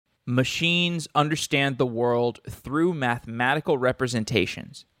Machines understand the world through mathematical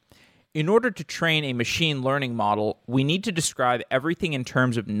representations. In order to train a machine learning model, we need to describe everything in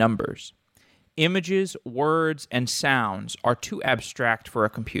terms of numbers. Images, words, and sounds are too abstract for a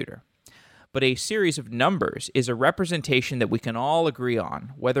computer. But a series of numbers is a representation that we can all agree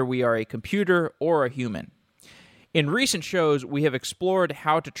on, whether we are a computer or a human. In recent shows, we have explored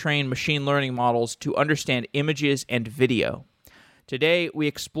how to train machine learning models to understand images and video. Today, we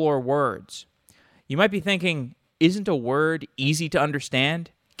explore words. You might be thinking, isn't a word easy to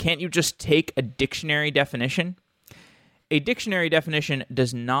understand? Can't you just take a dictionary definition? A dictionary definition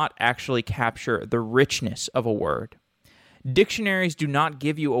does not actually capture the richness of a word. Dictionaries do not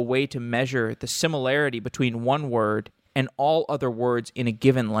give you a way to measure the similarity between one word and all other words in a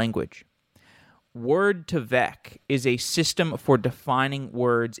given language. Word2Vec is a system for defining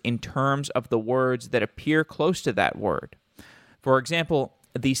words in terms of the words that appear close to that word. For example,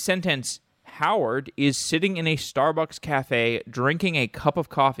 the sentence, Howard is sitting in a Starbucks cafe drinking a cup of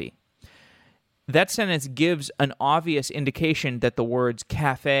coffee. That sentence gives an obvious indication that the words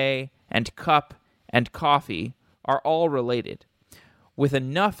cafe and cup and coffee are all related. With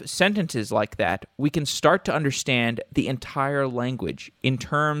enough sentences like that, we can start to understand the entire language in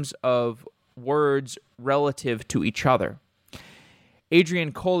terms of words relative to each other.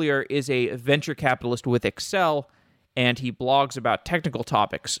 Adrian Colyer is a venture capitalist with Excel, and he blogs about technical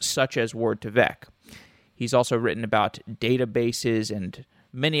topics such as Word2Vec. He's also written about databases and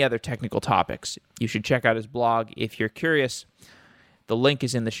many other technical topics. You should check out his blog if you're curious. The link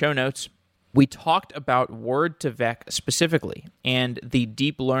is in the show notes. We talked about Word2Vec specifically and the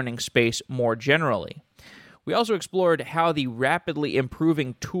deep learning space more generally. We also explored how the rapidly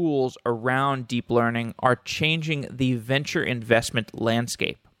improving tools around deep learning are changing the venture investment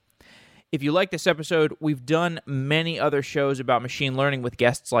landscape. If you like this episode, we've done many other shows about machine learning with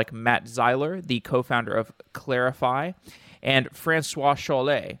guests like Matt Zeiler, the co-founder of Clarify, and Francois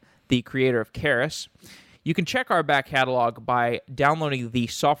Chollet, the creator of Keras. You can check our back catalog by downloading the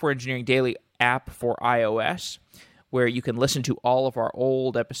Software Engineering Daily app for iOS, where you can listen to all of our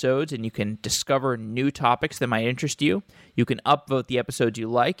old episodes and you can discover new topics that might interest you. You can upvote the episodes you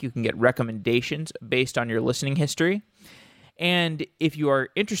like. You can get recommendations based on your listening history. And if you are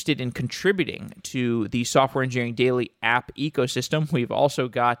interested in contributing to the Software Engineering Daily app ecosystem, we've also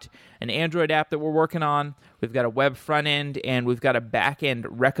got an Android app that we're working on. We've got a web front end, and we've got a back end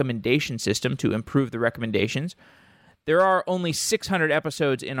recommendation system to improve the recommendations. There are only 600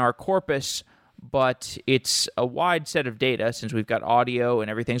 episodes in our corpus, but it's a wide set of data since we've got audio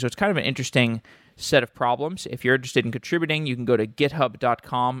and everything. So it's kind of an interesting set of problems. If you're interested in contributing, you can go to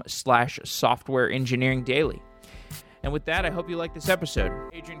github.com/softwareengineeringdaily. And with that, I hope you like this episode.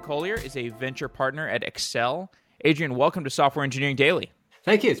 Adrian Colyer is a venture partner at Excel. Adrian, welcome to Software Engineering Daily.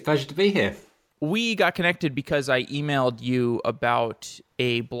 Thank you. It's a pleasure to be here. We got connected because I emailed you about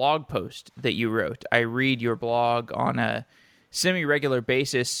a blog post that you wrote. I read your blog on a semi-regular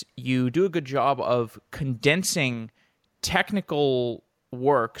basis. You do a good job of condensing technical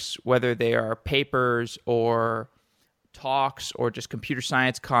works, whether they are papers or talks or just computer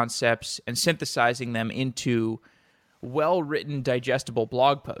science concepts, and synthesizing them into well-written, digestible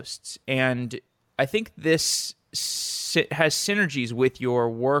blog posts. And I think this has synergies with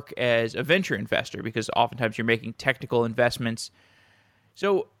your work as a venture investor because oftentimes you're making technical investments.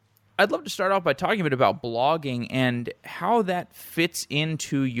 So I'd love to start off by talking a bit about blogging and how that fits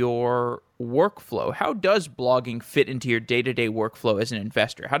into your workflow. How does blogging fit into your day-to-day workflow as an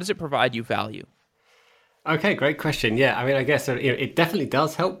investor? How does it provide you value? Okay, great question. Yeah, I mean, I guess it definitely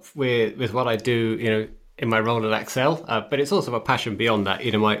does help with what I do, in my role at Excel, but it's also a passion beyond that.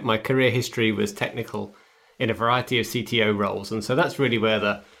 My career history was technical in a variety of CTO roles, and so that's really where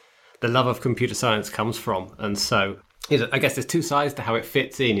the love of computer science comes from. And so, I guess there's two sides to how it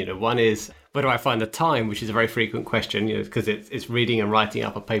fits in. One is, where do I find the time, which is a very frequent question, because it's reading and writing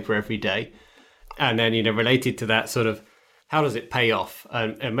up a paper every day. And then, related to that, sort of, how does it pay off?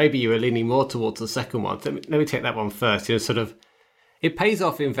 And maybe you were leaning more towards the second one. Let me take that one first. It pays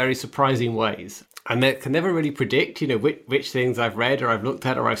off in very surprising ways. And they can never really predict, which things I've read or I've looked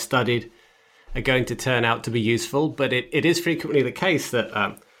at or I've studied are going to turn out to be useful. But it is frequently the case that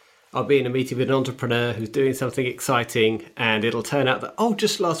I'll be in a meeting with an entrepreneur who's doing something exciting, and it'll turn out that,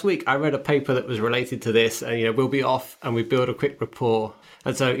 just last week I read a paper that was related to this, and we'll be off and we build a quick rapport.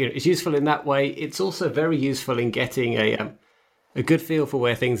 And so it's useful in that way. It's also very useful in getting a good feel for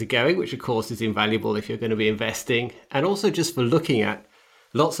where things are going, which of course is invaluable if you're going to be investing, and also just for looking at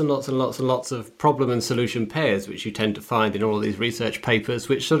lots and lots and lots and lots of problem and solution pairs, which you tend to find in all of these research papers,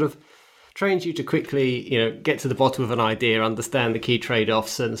 which sort of trains you to quickly, get to the bottom of an idea, understand the key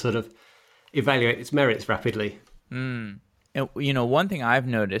trade-offs, and sort of evaluate its merits rapidly. One thing I've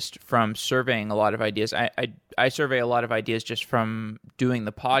noticed from surveying a lot of ideas, I survey a lot of ideas just from doing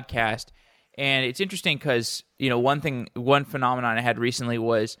the podcast, and it's interesting because one phenomenon I had recently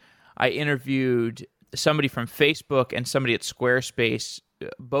was I interviewed somebody from Facebook and somebody at Squarespace,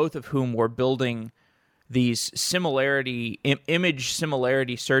 both of whom were building these image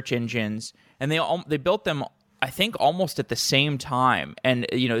similarity search engines, and they built them, I think, almost at the same time, and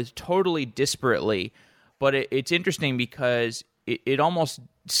totally disparately. But it's interesting because it almost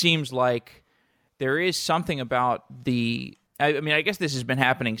seems like there is something about the. I guess this has been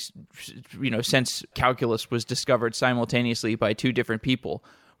happening, since calculus was discovered simultaneously by two different people.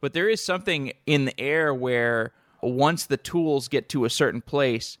 But there is something in the air where once the tools get to a certain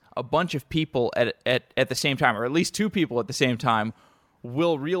place, a bunch of people at the same time, or at least two people at the same time,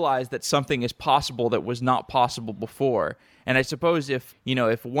 will realize that something is possible that was not possible before. And I suppose if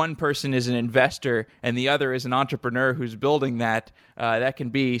one person is an investor and the other is an entrepreneur who's building that, that can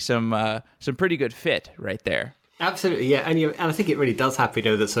be some pretty good fit right there. Absolutely, yeah, and I think it really does happen.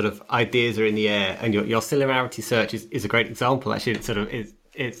 That sort of ideas are in the air, and your similarity search is a great example. Actually,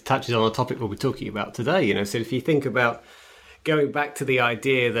 it touches on a topic we'll be talking about today. So if you think about going back to the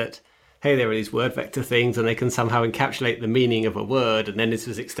idea that, hey, there are these word vector things and they can somehow encapsulate the meaning of a word, and then this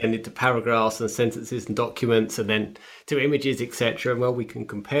was extended to paragraphs and sentences and documents and then to images, etc. And well, we can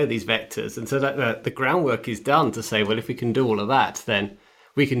compare these vectors. And so that the groundwork is done to say, well, if we can do all of that, then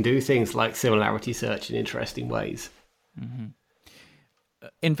we can do things like similarity search in interesting ways. Mm-hmm.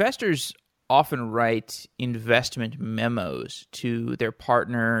 Investors often write investment memos to their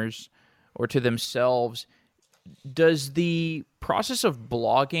partners or to themselves. Does the process of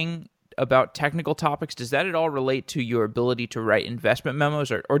blogging about technical topics, does that at all relate to your ability to write investment memos,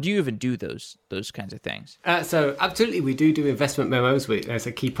 or do you even do those kinds of things? So absolutely, we do investment memos. That's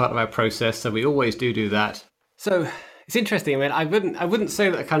a key part of our process, so we always do that. So it's interesting. I wouldn't say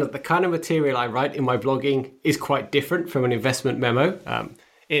that the kind of material I write in my blogging is quite different from an investment memo.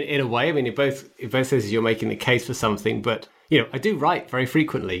 In a way, in both cases you're making the case for something, but I do write very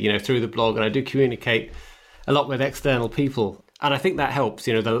frequently, through the blog, and I do communicate a lot with external people. And I think that helps.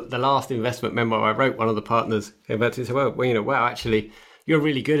 The last investment memo I wrote, one of the partners came back to me and said, wow, actually, you're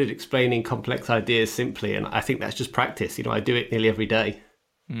really good at explaining complex ideas simply. And I think that's just practice. I do it nearly every day.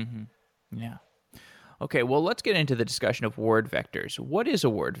 Mm-hmm. Yeah. Okay, well, let's get into the discussion of word vectors. What is a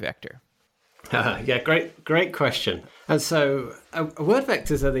word vector? Yeah, great question. And so word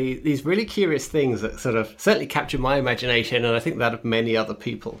vectors are these really curious things that sort of certainly capture my imagination, and I think that of many other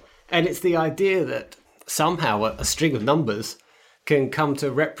people. And it's the idea that somehow a string of numbers can come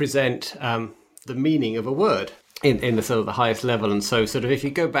to represent the meaning of a word in the sort of the highest level. And so sort of if you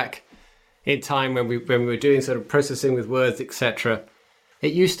go back in time when we were doing sort of processing with words, etc.,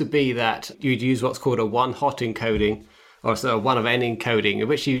 it used to be that you'd use what's called a one-hot encoding, or sort of one of n encoding, in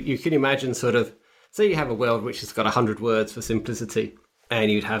which you can imagine sort of, say you have a word which has got 100 words for simplicity,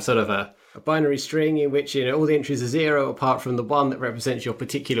 and you'd have sort of a binary string in which all the entries are 0 apart from the one that represents your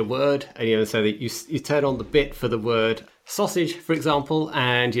particular word, and so that you turn on the bit for the word sausage, for example,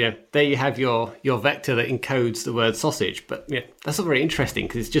 and there you have your vector that encodes the word sausage. But that's not very interesting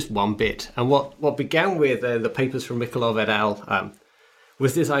because it's just one bit. And what began with the papers from Mikolov et al.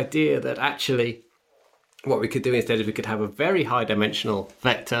 Was this idea that actually what we could do instead is we could have a very high dimensional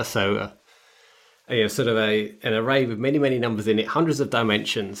vector, so sort of an array with many, many numbers in it, hundreds of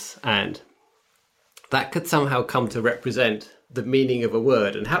dimensions, and that could somehow come to represent the meaning of a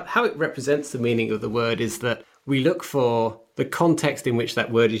word. And how it represents the meaning of the word is that we look for the context in which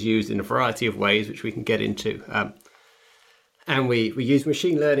that word is used in a variety of ways, which we can get into. And we use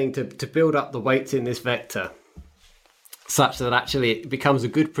machine learning to build up the weights in this vector such that actually it becomes a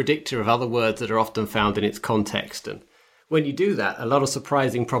good predictor of other words that are often found in its context. And when you do that, a lot of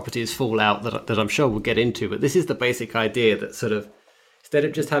surprising properties fall out that I'm sure we'll get into. But this is the basic idea that sort of, instead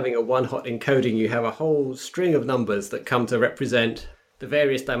of just having a one-hot encoding, you have a whole string of numbers that come to represent the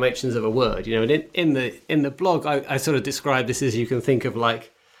various dimensions of a word. And in the blog, I sort of describe this as, you can think of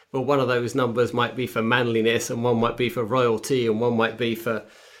like, well, one of those numbers might be for manliness, and one might be for royalty, and one might be for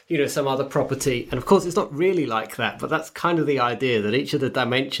some other property. And of course, it's not really like that, but that's kind of the idea, that each of the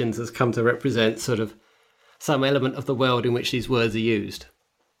dimensions has come to represent sort of some element of the world in which these words are used.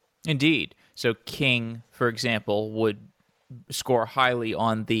 Indeed. So king, for example, would score highly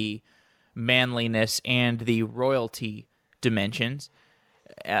on the manliness and the royalty dimensions.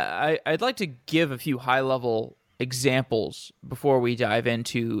 I'd like to give a few high-level examples before we dive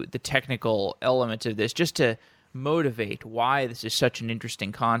into the technical elements of this, just to motivate why this is such an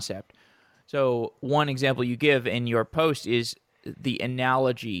interesting concept. So one example you give in your post is the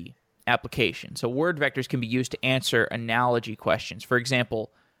analogy application. So word vectors can be used to answer analogy questions. For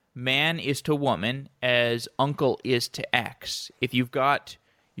example, man is to woman as uncle is to X. If you've got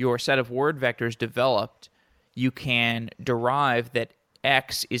your set of word vectors developed, you can derive that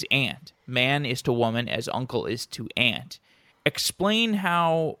X is aunt. Man is to woman as uncle is to aunt. Explain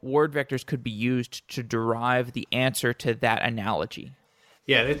how word vectors could be used to derive the answer to that analogy.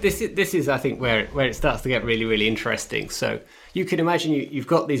 Yeah, this is I think where it starts to get really, really interesting. So you can imagine you've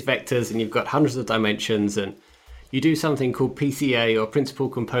got these vectors and you've got hundreds of dimensions, and you do something called PCA, or principal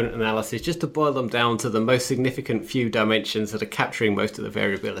component analysis, just to boil them down to the most significant few dimensions that are capturing most of the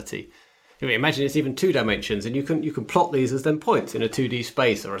variability. Imagine it's even 2 dimensions, and you can plot these as then points in a 2D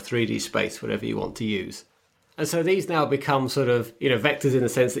space or a 3D space, whatever you want to use. And so these now become sort of vectors in the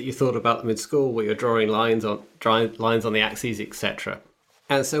sense that you thought about them in school, where you're drawing lines on the axes, etc.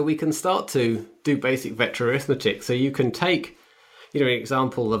 And so we can start to do basic vector arithmetic. So you can take, an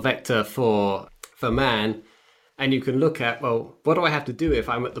example, the vector for man, and you can look at, well, what do I have to do if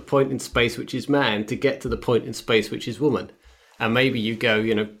I'm at the point in space which is man to get to the point in space which is woman? And maybe you go,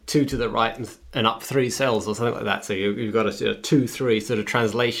 2 to the right and up 3 cells or something like that. So you've got a 2-3 sort of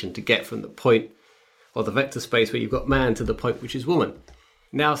translation to get from the point or the vector space where you've got man to the point which is woman.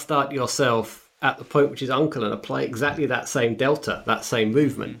 Now start yourself at the point which is uncle and apply exactly that same delta, that same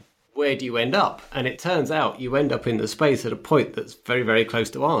movement. Where do you end up? And it turns out you end up in the space at a point that's very, very close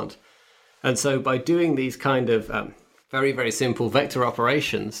to aunt. And so by doing these kind of very, very simple vector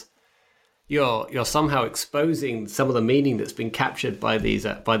operations, you're somehow exposing some of the meaning that's been captured by these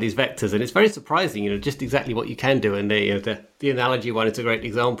vectors, and it's very surprising, just exactly what you can do. And the analogy one is a great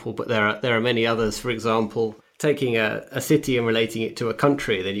example, but there are many others. For example, taking a city and relating it to a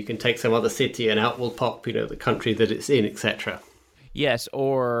country, then you can take some other city and out will pop, the country that it's in, etc. Yes,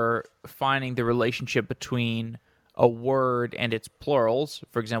 or finding the relationship between a word and its plurals.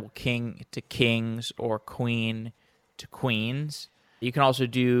 For example, king to kings or queen to queens. You can also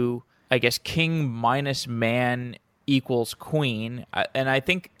do, I guess, king minus man equals queen. And I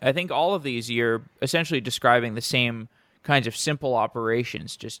think all of these, you're essentially describing the same kinds of simple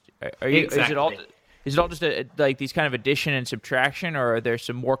operations. Just are you? Exactly. Is it all just like these kind of addition and subtraction, or are there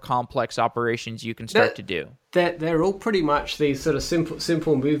some more complex operations you can start to do? They're all pretty much these sort of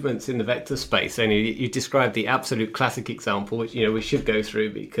simple movements in the vector space. And you described the absolute classic example, which we should go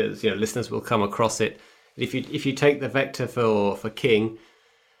through because listeners will come across it. If you take the vector for king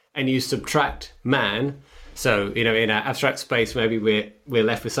and you subtract man, so in our abstract space maybe we're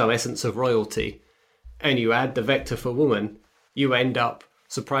left with some essence of royalty, and you add the vector for woman, you end up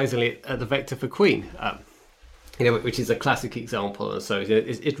surprisingly at the vector for queen, which is a classic example. And so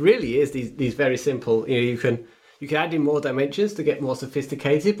it really is these very simple. You can add in more dimensions to get more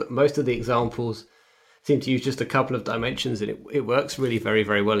sophisticated, but most of the examples seem to use just a couple of dimensions, and it works really very,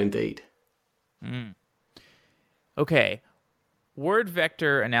 very well indeed. Okay. Word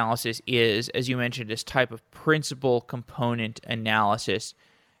vector analysis is, as you mentioned, this type of principal component analysis.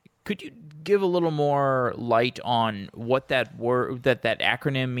 Could you give a little more light on what that word, that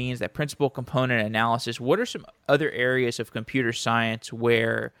acronym means, that principal component analysis? What are some other areas of computer science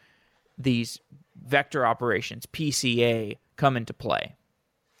where these vector operations, PCA, come into play?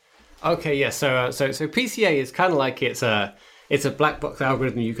 Okay, yeah. So PCA is kind of like it's a black box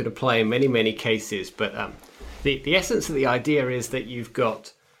algorithm you could apply in many, many cases, but the essence of the idea is that you've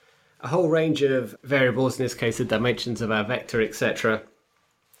got a whole range of variables, in this case the dimensions of our vector, etc.,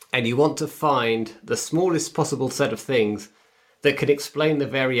 and you want to find the smallest possible set of things that can explain the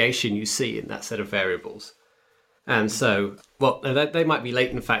variation you see in that set of variables. And so, they might be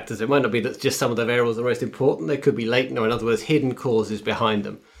latent factors. It might not be that just some of the variables are most important. They could be latent, or in other words, hidden causes behind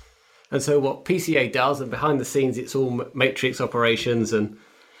them. And so what PCA does, and behind the scenes, it's all matrix operations and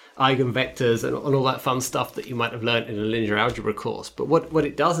eigenvectors and all that fun stuff that you might have learned in a linear algebra course. But what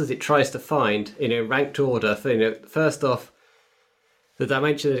it does is it tries to find, in a ranked order, first off, the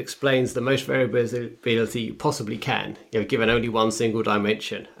dimension that explains the most variability you possibly can, given only one single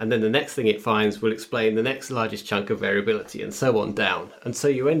dimension. And then the next thing it finds will explain the next largest chunk of variability, and so on down. And so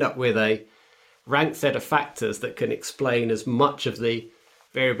you end up with a ranked set of factors that can explain as much of the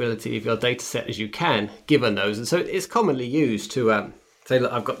variability of your data set as you can, given those. And so it's commonly used to say,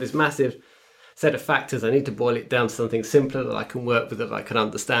 look, I've got this massive set of factors. I need to boil it down to something simpler that I can work with, that I can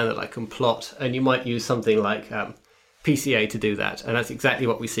understand, that I can plot. And you might use something like PCA to do that. And that's exactly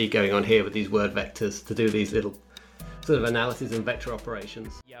what we see going on here with these word vectors, to do these little sort of analysis and vector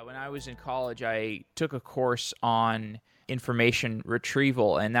operations. Yeah, when I was in college, I took a course on information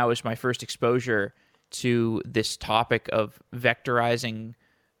retrieval, and that was my first exposure to this topic of vectorizing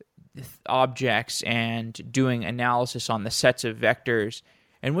objects and doing analysis on the sets of vectors.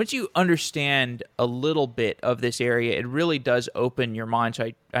 And once you understand a little bit of this area, it really does open your mind.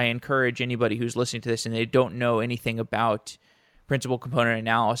 So I encourage anybody who's listening to this and they don't know anything about principal component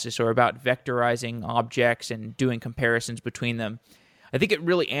analysis or about vectorizing objects and doing comparisons between them, I think it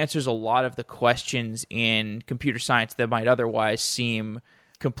really answers a lot of the questions in computer science that might otherwise seem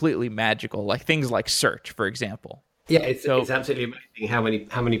completely magical, like things like search, for example. Yeah, it's absolutely amazing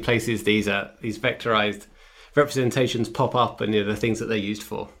how many places these vectorized representations pop up and the things that they're used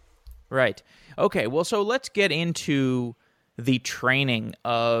for. Right. Okay, well, so let's get into the training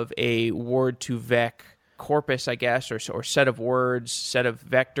of a Word2Vec corpus, I guess, or set of words, set of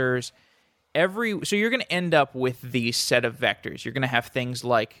vectors. So you're going to end up with these set of vectors. You're going to have things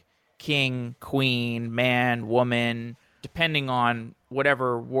like king, queen, man, woman, depending on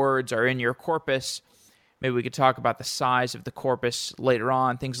whatever words are in your corpus. Maybe we could talk about the size of the corpus later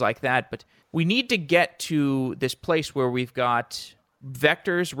on, things like that. But we need to get to this place where we've got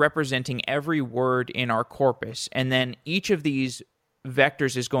vectors representing every word in our corpus. And then each of these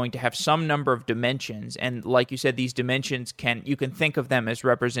vectors is going to have some number of dimensions. And like you said, these dimensions you can think of them as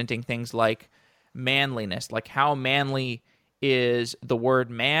representing things like manliness. Like how manly is the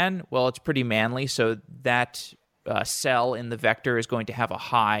word man? Well, it's pretty manly. So that cell in the vector is going to have a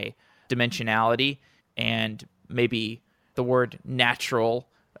high dimensionality. And maybe the word natural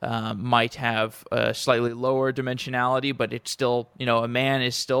might have a slightly lower dimensionality, but it's still, a man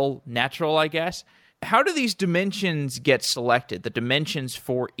is still natural, I guess. How do these dimensions get selected, the dimensions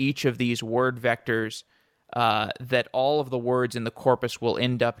for each of these word vectors that all of the words in the corpus will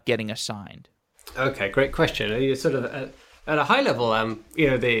end up getting assigned? Okay, great question. You sort of, at a high level,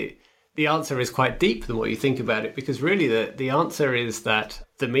 the answer is quite deep than what you think about it, because really the answer is that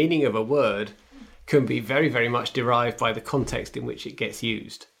the meaning of a word can be very, very much derived by the context in which it gets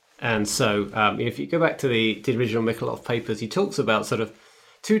used. And so if you go back to the original Mikolov papers, he talks about sort of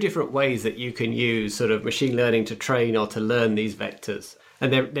two different ways that you can use sort of machine learning to train or to learn these vectors.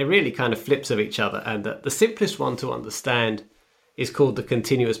 And they're really kind of flips of each other. And the simplest one to understand is called the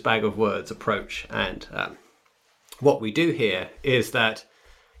continuous bag of words approach. And what we do here is that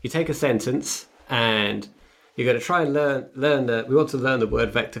you take a sentence and you're going to try and we want to learn the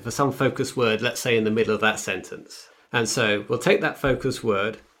word vector for some focus word, let's say in the middle of that sentence. And so we'll take that focus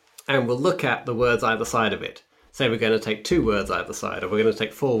word and we'll look at the words either side of it. Say we're going to take 2 words either side, or we're going to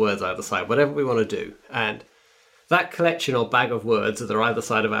take 4 words either side, whatever we want to do. And that collection or bag of words that are either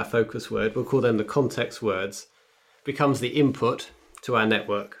side of our focus word, we'll call them the context words, becomes the input to our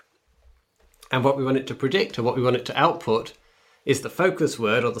network. And what we want it to predict, or what we want it to output, is the focus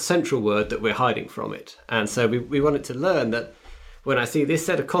word or the central word that we're hiding from it. And so we want it to learn that when I see this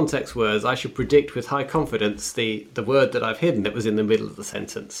set of context words, I should predict with high confidence the word that I've hidden that was in the middle of the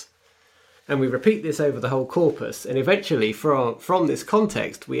sentence. And we repeat this over the whole corpus, and eventually from this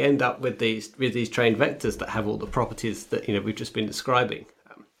context, we end up with these trained vectors that have all the properties that we've just been describing.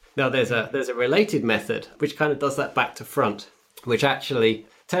 Now, there's a related method which kind of does that back to front, which actually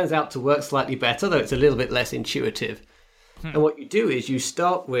turns out to work slightly better, though it's a little bit less intuitive. And what you do is you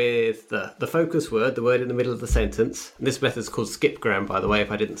start with the focus word, the word in the middle of the sentence. And this method is called skipgram, by the way,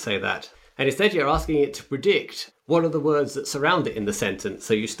 if I didn't say that. And instead you're asking it to predict what are the words that surround it in the sentence.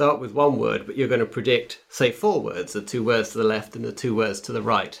 So you start with one word, but you're going to predict, say, 4 words, the 2 words to the left and the 2 words to the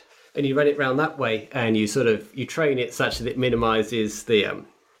right. And you run it round that way, and you train it such that it minimizes the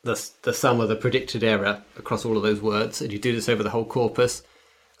sum of the predicted error across all of those words. And you do this over the whole corpus.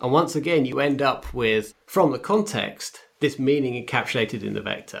 And once again, you end up with, from the context, this meaning encapsulated in the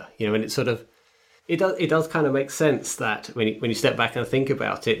vector. And it does kind of make sense that when you step back and think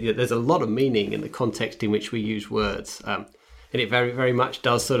about it, there's a lot of meaning in the context in which we use words. And it very, very much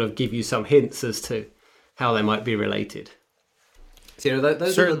does sort of give you some hints as to how they might be related. So,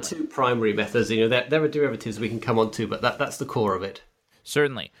 those are the 2 primary methods. There are derivatives we can come on to, but that's the core of it.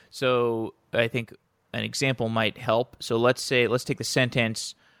 Certainly. So I think an example might help. So let's take the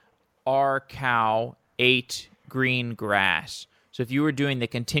sentence, our cow ate green grass. So if you were doing the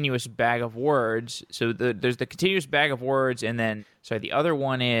continuous bag of words, so there's the continuous bag of words, and then, the other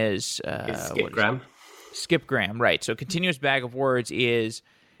one is... skipgram. Skipgram, right. So continuous bag of words is,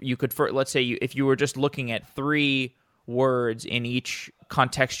 you could, let's say, if you were just looking at 3 words in each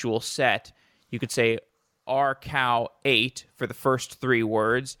contextual set, you could say, our cow ate for the first 3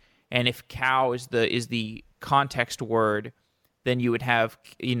 words, and if cow is the context word, then you would have,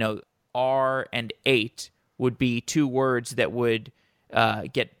 R and ate would be 2 words that would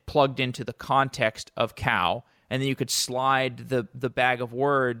get plugged into the context of cow, and then you could slide the bag of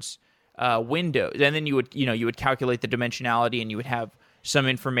words window, and then you would calculate the dimensionality, and you would have some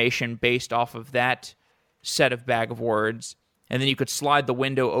information based off of that set of bag of words, and then you could slide the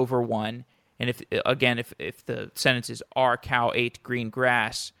window over one. And if the sentence is "Our cow ate green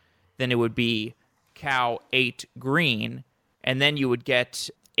grass," then it would be "Cow ate green," and then you would get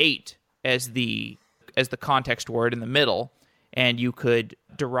 "ate" as the context word in the middle, and you could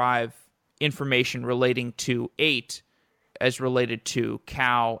derive information relating to "ate" as related to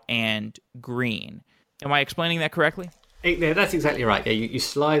 "cow" and "green." Am I explaining that correctly? Yeah, that's exactly right. Yeah, you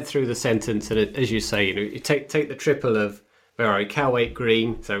slide through the sentence, and as you say, you take the triple of where are cow ate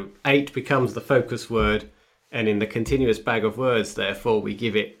green, so "ate" becomes the focus word, and in the continuous bag of words, therefore, we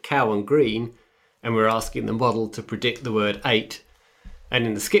give it cow and green, and we're asking the model to predict the word "ate." And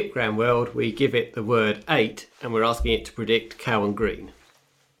in the skipgram world, we give it the word "ate," and we're asking it to predict cow and green.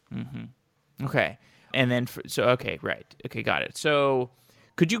 Mm-hmm. Okay. And then, right. Okay, got it. So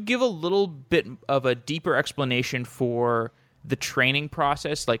could you give a little bit of a deeper explanation for the training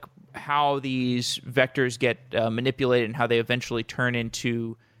process, like how these vectors get manipulated and how they eventually turn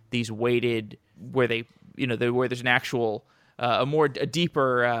into these weighted, where there's an actual, a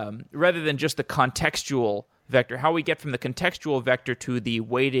deeper, rather than just the contextual vector, how we get from the contextual vector to the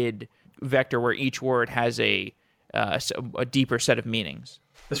weighted vector where each word has a deeper set of meanings?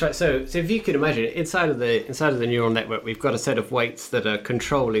 That's right. So if you can imagine, inside of the neural network, we've got a set of weights that are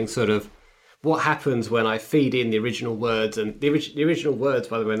controlling sort of what happens when I feed in the original words. And the original words,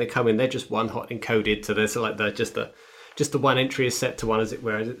 by the way, when they come in, they're just one hot encoded. So there's like just the one entry is set to one, as it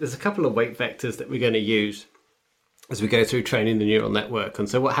were. There's a couple of weight vectors that we're going to use as we go through training the neural network. And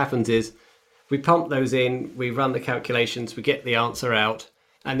so what happens is we pump those in, we run the calculations, we get the answer out.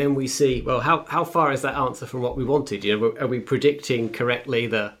 And then we see, well, how far is that answer from what we wanted? Are we predicting correctly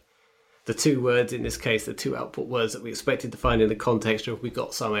the two words, in this case, the two output words that we expected to find in the context, or have we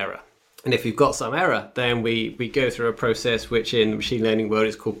got some error? And if we've got some error, then we go through a process which in the machine learning world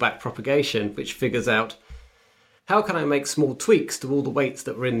is called backpropagation, which figures out how can I make small tweaks to all the weights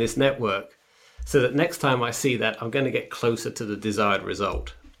that were in this network so that next time I see that, I'm going to get closer to the desired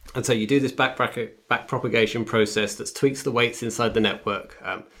result. And so you do this backpropagation process that tweaks the weights inside the network.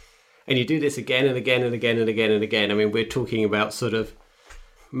 And you do this again and again and again and again and again. I mean, we're talking about sort of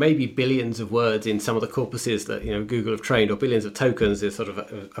maybe billions of words in some of the corpuses that Google have trained, or billions of tokens is sort of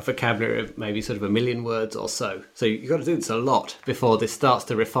a vocabulary of maybe sort of 1 million words or so. So you've got to do this a lot before this starts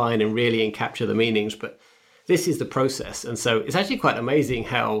to refine and really capture the meanings. But this is the process. And so it's actually quite amazing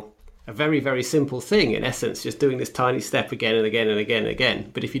how a very, very simple thing, in essence, just doing this tiny step again and again and again and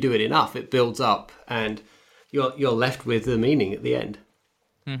again. But if you do it enough, it builds up and you're left with the meaning at the end.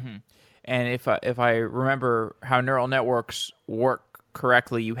 Mm-hmm. And if I remember how neural networks work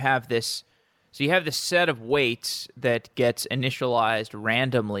correctly, you have this set of weights that gets initialized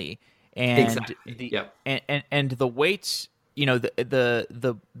randomly, and exactly. and the weights,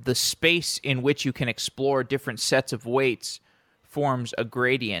 the space in which you can explore different sets of weights forms a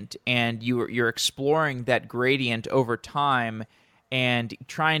gradient, and you're exploring that gradient over time and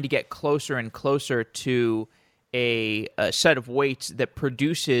trying to get closer and closer to a set of weights that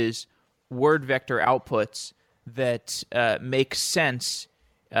produces word vector outputs that make sense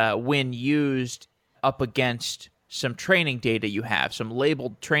when used up against some training data you have, some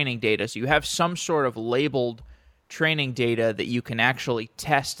labeled training data. So you have some sort of labeled training data that you can actually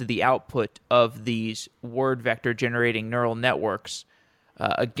test the output of these word vector generating neural networks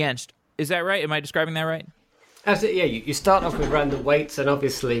against. Is that right? Am I describing that right? Absolutely, yeah. You start off with random weights, and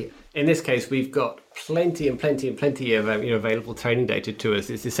obviously, in this case, we've got plenty of available training data to us.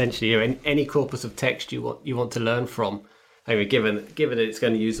 It's essentially any corpus of text you want to learn from. I mean, given that it's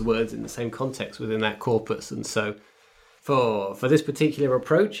going to use the words in the same context within that corpus, and so for this particular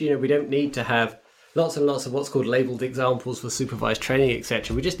approach, we don't need to have lots and lots of what's called labeled examples for supervised training,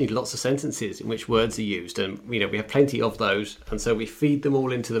 etc. We just need lots of sentences in which words are used, and we have plenty of those, and so we feed them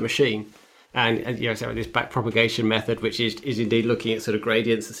all into the machine. And so this backpropagation method, which is indeed looking at sort of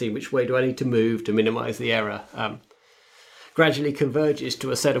gradients to see which way do I need to move to minimize the error, gradually converges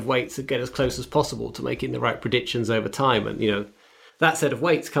to a set of weights that get as close as possible to making the right predictions over time. And that set of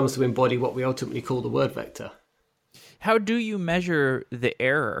weights comes to embody what we ultimately call the word vector. How do you measure the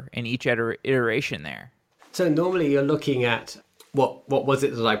error in each iteration there? So normally you're looking at what was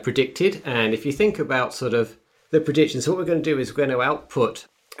it that I predicted, and if you think about sort of the predictions, so what we're going to do is we're going to output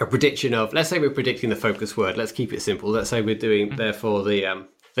a prediction of, let's say we're predicting the focus word. Let's keep it simple. Let's say we're doing, therefore, the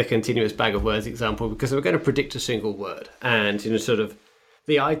continuous bag of words example, because we're going to predict a single word. And, sort of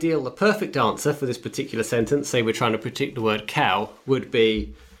the perfect answer for this particular sentence, say we're trying to predict the word cow, would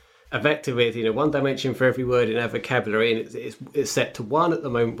be a vector with, one dimension for every word in our vocabulary, and it's set to 1 at the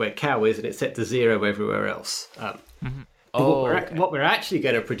moment where cow is, and it's set to 0 everywhere else. But Oh, okay. what we're actually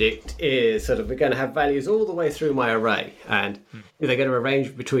going to predict is sort of we're going to have values all the way through my array, and they're going to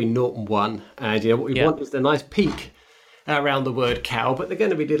arrange between 0 and 1. And what we want is the nice peak around the word cow, but they're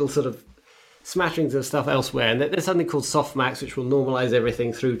going to be little sort of smatterings of stuff elsewhere. And there's something called softmax, which will normalize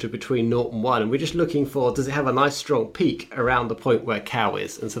everything through to between 0 and 1. And we're just looking for, does it have a nice strong peak around the point where cow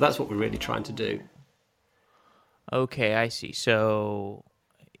is? And so that's what we're really trying to do. Okay, I see. So,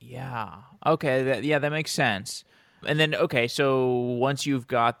 yeah. Okay, that makes sense. And then, okay, so once you've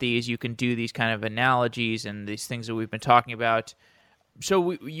got these, you can do these kind of analogies and these things that we've been talking about.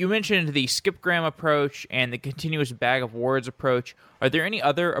 So you mentioned the skipgram approach and the continuous bag of words approach. Are there any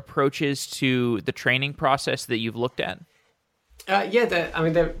other approaches to the training process that you've looked at? There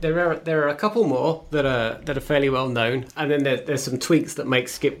are a couple more that are fairly well known, and then there's some tweaks that make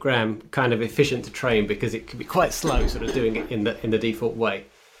skipgram kind of efficient to train because it can be quite slow, sort of doing it in the default way.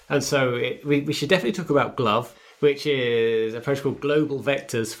 And so we should definitely talk about GLOVE, which is an approach called global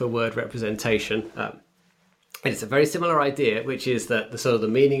vectors for word representation. And it's a very similar idea, which is that the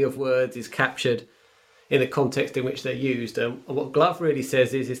meaning of words is captured in the context in which they're used. And what GLOVE really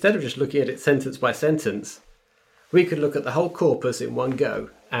says is, instead of just looking at it sentence by sentence, we could look at the whole corpus in one go,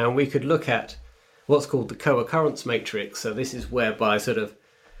 and we could look at what's called the co-occurrence matrix. So this is whereby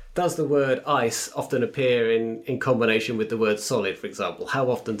does the word ice often appear in combination with the word solid, for example? How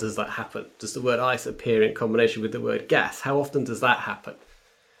often does that happen? Does the word ice appear in combination with the word gas? How often does that happen?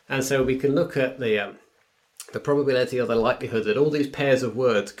 And so we can look at the probability or the likelihood that all these pairs of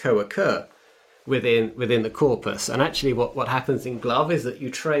words co-occur within the corpus. And actually what happens in GLOVE is that you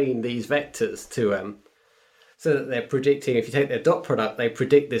train these vectors to so that they're predicting, if you take their dot product, they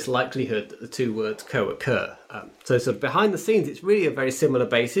predict this likelihood that the two words co-occur. So sort of behind the scenes, it's really a very similar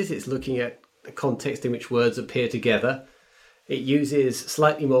basis. It's looking at the context in which words appear together. It uses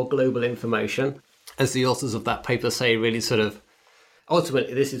slightly more global information. As the authors of that paper say, really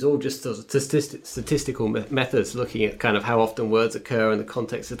ultimately, this is all just statistical methods looking at kind of how often words occur and the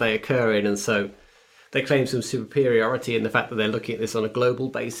context that they occur in. And so they claim some superiority in the fact that they're looking at this on a global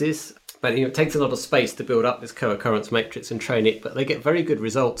basis. But it takes a lot of space to build up this co-occurrence matrix and train it. But they get very good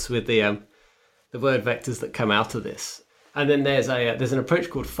results with the word vectors that come out of this. And then there's an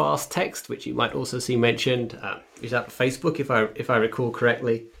approach called fast text, which you might also see mentioned, which is out on Facebook, if I recall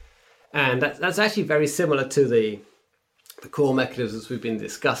correctly. And that's actually very similar to the core mechanisms we've been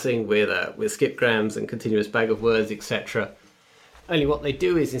discussing with skipgrams and continuous bag of words, etc. Only what they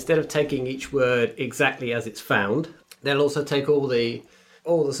do is, instead of taking each word exactly as it's found, they'll also take all the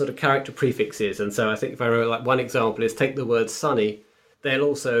sort of character prefixes. And so I think if I wrote one example is take the word sunny, they'll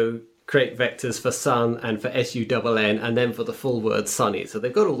also create vectors for sun and for SUNN and then for the full word sunny. So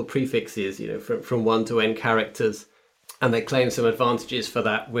they've got all the prefixes, from 1 to n characters, and they claim some advantages for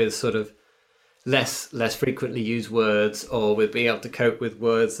that with sort of less frequently used words, or with being able to cope with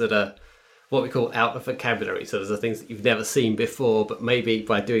words that are what we call out of vocabulary. So those are things that you've never seen before, but maybe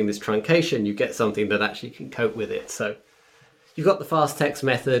by doing this truncation, you get something that actually can cope with it. So you've got the fast text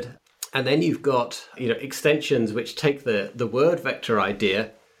method, and then you've got extensions which take the word vector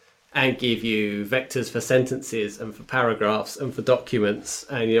idea and give you vectors for sentences and for paragraphs and for documents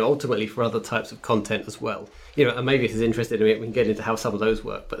and ultimately for other types of content as well. And maybe if it's interested in it, we can get into how some of those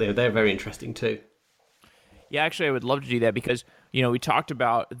work, but they're very interesting too. Yeah, actually, I would love to do that because we talked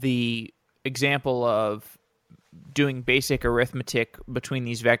about the example of doing basic arithmetic between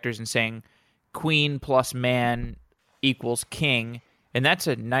these vectors and saying queen plus man equals king, and that's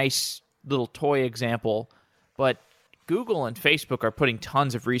a nice little toy example, but Google and Facebook are putting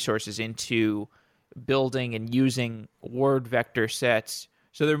tons of resources into building and using word vector sets,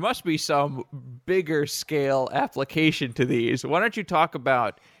 so there must be some bigger scale application to these. Why don't you talk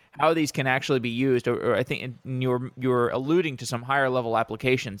about how these can actually be used, or I think you're alluding to some higher level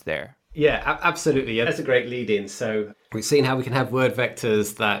applications there. Yeah, absolutely. Yeah, that's a great lead-in. So we've seen how we can have word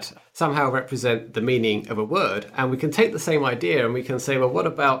vectors that somehow represent the meaning of a word. And we can take the same idea and we can say, well, what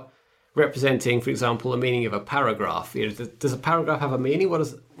about representing, for example, the meaning of a paragraph? Does a paragraph have a meaning?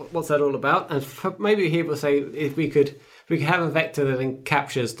 What's that all about? And maybe here we'll say if we could have a vector that then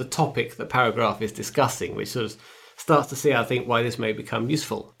captures the topic the paragraph is discussing, which sort of starts to see, I think, why this may become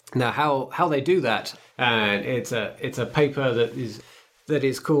useful. Now, how they do that, and it's a paper that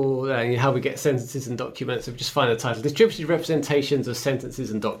is called How We Get Sentences and Documents. So just find the title. Distributed Representations of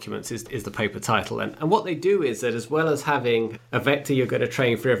Sentences and Documents is the paper title. And what they do is that as well as having a vector you're going to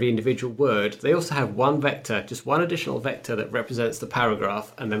train for every individual word, they also have one vector, just one additional vector that represents the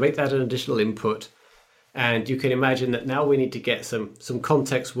paragraph, and they make that an additional input. And you can imagine that now we need to get some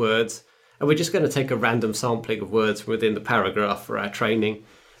context words, and we're just going to take a random sampling of words from within the paragraph for our training.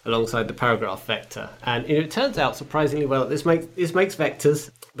 alongside the paragraph vector. And it turns out surprisingly well that this makes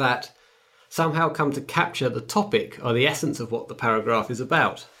vectors that somehow come to capture the topic or the essence of what the paragraph is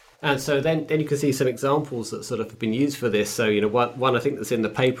about. And so then you can see some examples that sort of have been used for this. So, one I think that's in the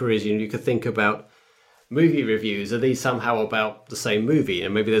paper is, you could think about movie reviews. Are these somehow about the same movie?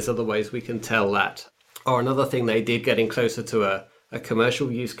 And maybe there's other ways we can tell that. Or another thing they did, getting closer to a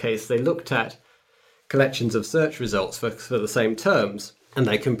commercial use case, they looked at collections of search results for the same terms, and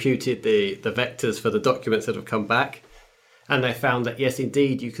they computed the vectors for the documents that have come back. And they found that, yes,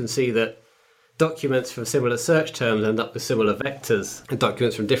 indeed, you can see that documents from similar search terms end up with similar vectors, and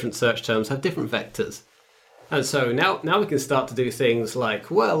documents from different search terms have different vectors. And so now we can start to do things like,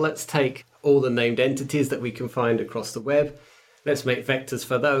 well, let's take all the named entities that we can find across the web. Let's make vectors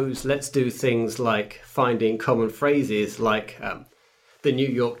for those. Let's do things like finding common phrases, like the New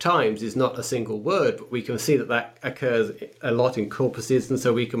York Times is not a single word, but we can see that occurs a lot in corpuses, and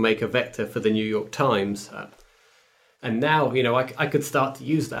so we can make a vector for the New York Times. And now, I could start to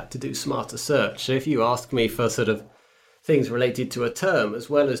use that to do smarter search. So if you ask me for sort of things related to a term,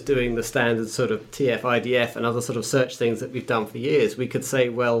 as well as doing the standard sort of TF, IDF and other sort of search things that we've done for years, we could say,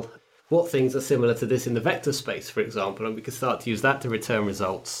 well, what things are similar to this in the vector space, for example, and we could start to use that to return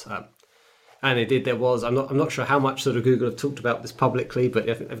results. And indeed there was, I'm not sure how much sort of Google have talked about this publicly, but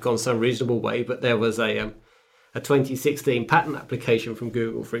I think they've gone some reasonable way, but there was a 2016 patent application from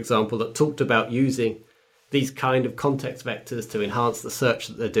Google, for example, that talked about using these kind of context vectors to enhance the search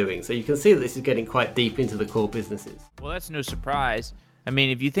that they're doing. So you can see that this is getting quite deep into the core businesses. Well, that's no surprise. I mean,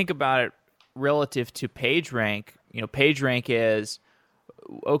 if you think about it relative to PageRank, PageRank is,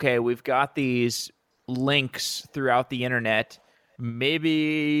 okay, we've got these links throughout the internet.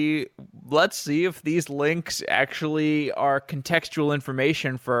 Maybe let's see if these links actually are contextual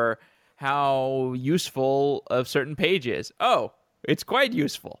information for how useful a certain page is. Oh, it's quite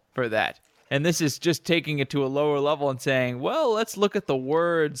useful for that. And this is just taking it to a lower level and saying, well, let's look at the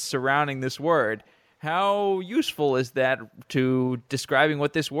words surrounding this word. How useful is that to describing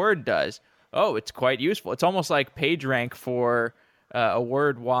what this word does? Oh, it's quite useful. It's almost like PageRank for a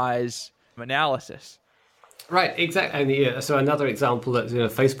word-wise analysis. Right, exactly. And so another example that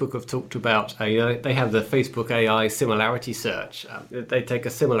Facebook have talked about, they have the Facebook AI similarity search. They take a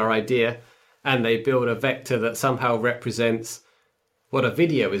similar idea and they build a vector that somehow represents what a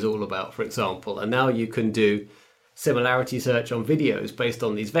video is all about, for example. And now you can do similarity search on videos based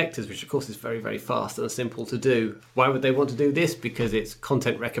on these vectors, which of course is very, very fast and simple to do. Why would they want to do this? Because it's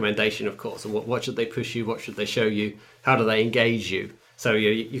content recommendation, of course. And what should they push you? What should they show you? How do they engage you? So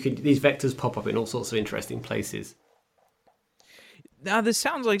you can, these vectors pop up in all sorts of interesting places. Now, this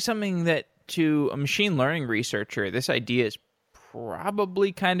sounds like something that to a machine learning researcher, this idea is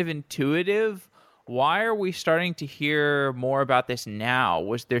probably kind of intuitive. Why are we starting to hear more about this now?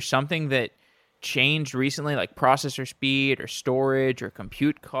 Was there something that changed recently, like processor speed or storage or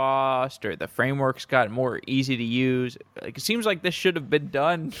compute cost, or the frameworks got more easy to use? Like, it seems like this should have been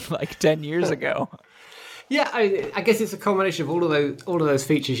done like 10 years ago. Yeah, I guess it's a combination of all of those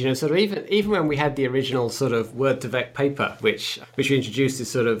features. Sort of even when we had the original sort of Word2Vec paper, which introduced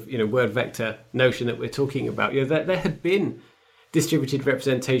this sort of word vector notion that we're talking about. There had been distributed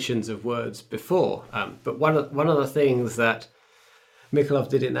representations of words before, but one of the things that Mikolov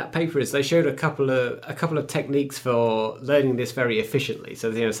did in that paper is they showed a couple of techniques for learning this very efficiently.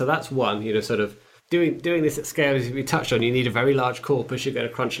 So so that's one. Sort of doing this at scale, as we touched on, you need a very large corpus. You're going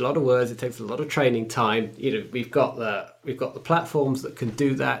to crunch a lot of words. It takes a lot of training time. We've got the platforms that can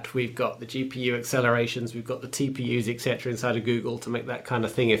do that. We've got the GPU accelerations. We've got the TPUs, etc., inside of Google to make that kind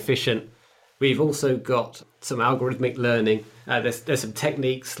of thing efficient. We've also got some algorithmic learning. There's some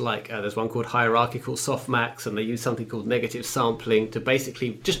techniques like there's one called hierarchical softmax, and they use something called negative sampling to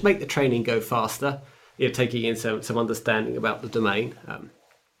basically just make the training go faster. Taking in some understanding about the domain.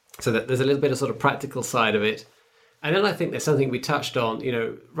 So that there's a little bit of sort of practical side of it. And then I think there's something we touched on,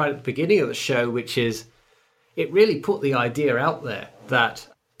 right at the beginning of the show, which is it really put the idea out there that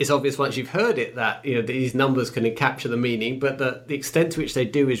it's obvious once you've heard it that these numbers can capture the meaning, but the extent to which they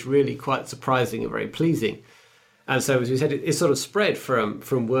do is really quite surprising and very pleasing. And so, as we said, it's sort of spread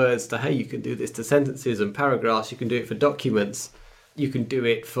from words to, hey, you can do this to sentences and paragraphs, you can do it for documents, you can do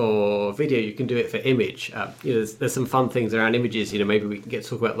it for video, you can do it for image. There's some fun things around images, maybe we can get to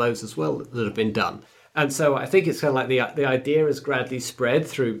talk about those as well that have been done. And so I think it's kind of like the idea has gradually spread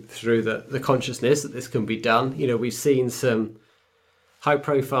through the consciousness that this can be done. We've seen some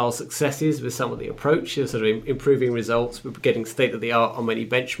high-profile successes with some of the approach, sort of improving results. We're getting state-of-the-art on many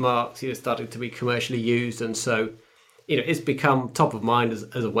benchmarks, starting to be commercially used. And so, it's become top of mind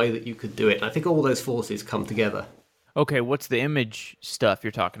as a way that you could do it. And I think all those forces come together. Okay, what's the image stuff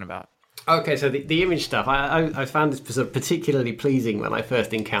you're talking about? Okay, so the image stuff, I found this sort of particularly pleasing when I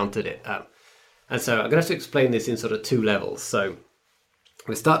first encountered it. And so I'm going to have to explain this in sort of two levels. So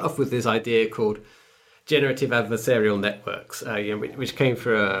we start off with this idea called generative adversarial networks, which came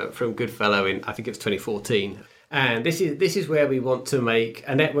from Goodfellow in, I think it was 2014. And this is where we want to make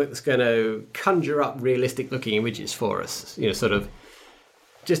a network that's going to conjure up realistic looking images for us. Sort of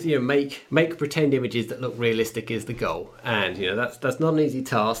just make pretend images that look realistic is the goal. And that's not an easy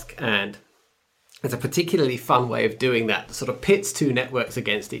task, and it's a particularly fun way of doing that. Sort of pits two networks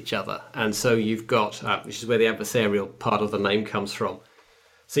against each other. And so you've got, which is where the adversarial part of the name comes from.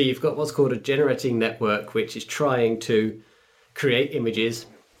 So you've got what's called a generating network, which is trying to create images.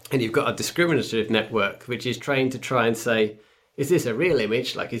 And you've got a discriminative network, which is trying and say, is this a real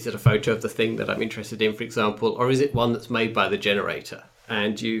image? Like, is it a photo of the thing that I'm interested in, for example? Or is it one that's made by the generator?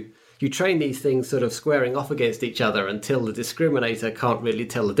 And you train these things sort of squaring off against each other until the discriminator can't really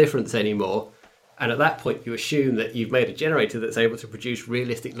tell the difference anymore. And at that point, you assume that you've made a generator that's able to produce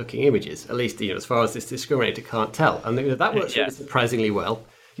realistic looking images, at least as far as this discriminator can't tell. And that works really surprisingly well.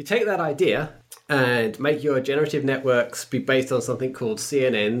 You take that idea and make your generative networks be based on something called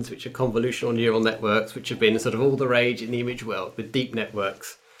CNNs, which are convolutional neural networks, which have been sort of all the rage in the image world with deep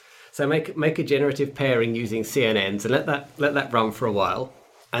networks. So make a generative pairing using CNNs and let that run for a while.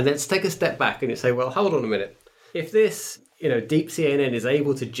 And then let's take a step back and you say, well, hold on a minute. If this deep CNN is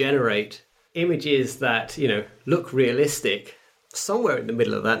able to generate images that look realistic, somewhere in the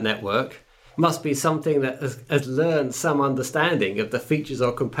middle of that network must be something that has learned some understanding of the features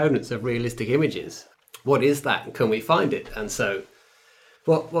or components of realistic images. What is that, and can we find it? And so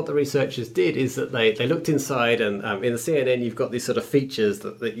what the researchers did is that they looked inside, and in the CNN you've got these sort of features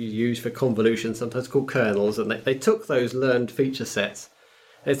that you use for convolution, sometimes called kernels, and they took those learned feature sets.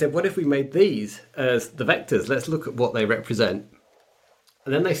 They said, what if we made these as the vectors? Let's look at what they represent.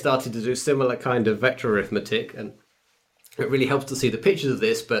 And then they started to do similar kind of vector arithmetic, and it really helps to see the pictures of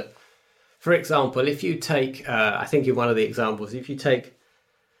this. But for example, if you take, I think in one of the examples, if you take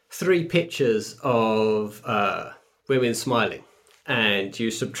 3 pictures of women smiling, and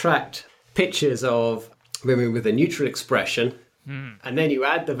you subtract pictures of women with a neutral expression, and then you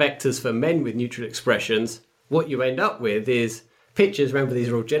add the vectors for men with neutral expressions, what you end up with is pictures, remember these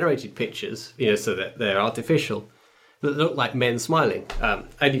are all generated pictures, so that they're artificial, that look like men smiling.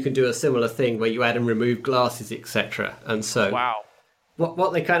 And you can do a similar thing where you add and remove glasses, etc. And so wow.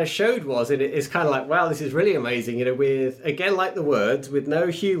 What they kind of showed was, it's kind of like, wow, this is really amazing, with, again, like the words, with no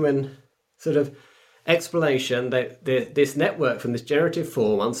human sort of explanation, that this network from this generative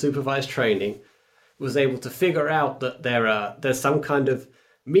form, unsupervised training, was able to figure out that there's some kind of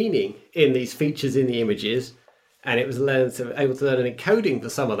meaning in these features in the images, and it was able to learn an encoding for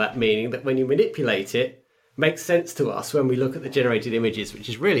some of that meaning that when you manipulate it, makes sense to us when we look at the generated images, which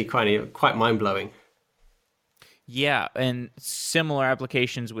is really quite mind-blowing. Yeah, and similar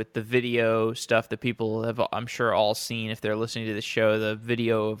applications with the video stuff that people have, I'm sure, all seen if they're listening to the show, the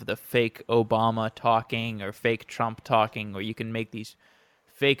video of the fake Obama talking or fake Trump talking, or you can make these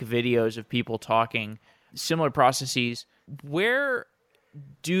fake videos of people talking. Similar processes. Where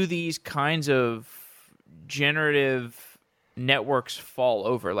do these kinds of generative networks fall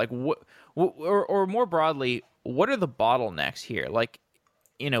over? Like, or more broadly, what are the bottlenecks here? Like,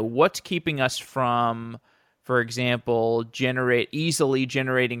 what's keeping us from, for example, easily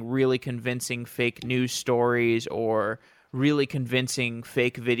generating really convincing fake news stories or really convincing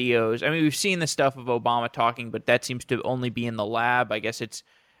fake videos? I mean, we've seen the stuff of Obama talking, but that seems to only be in the lab. I guess it's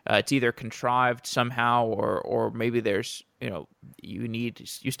either contrived somehow, or maybe there's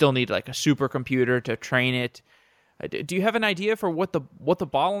you still need like a supercomputer to train it. Do you have an idea for what the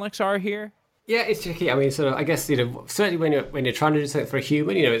bottlenecks are here? Yeah, it's tricky. I mean, sort of, I guess, certainly when you're trying to do something for a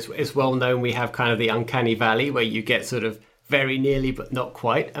human, it's well known we have kind of the uncanny valley where you get sort of very nearly but not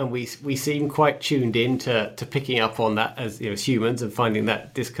quite, and we seem quite tuned in to picking up on that as humans and finding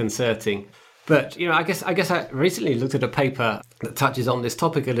that disconcerting. But I guess I recently looked at a paper that touches on this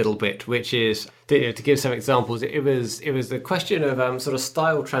topic a little bit, which is to give some examples. It was the question of sort of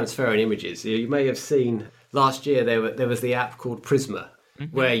style transfer in images. You may have seen last year there was the app called Prisma,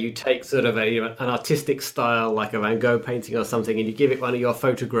 where you take sort of an artistic style like a Van Gogh painting or something, and you give it one of your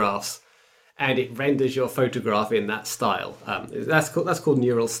photographs, and it renders your photograph in that style. That's called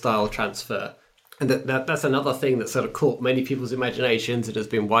neural style transfer, and that's another thing that sort of caught many people's imaginations. It has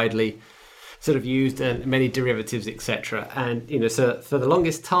been widely sort of used in many derivatives, etc. And so for the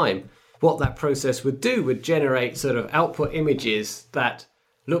longest time, what that process would do would generate sort of output images that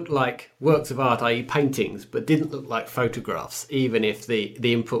looked like works of art, i.e. paintings, but didn't look like photographs, even if the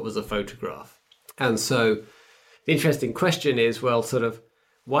input was a photograph. And so interesting question is, well, sort of,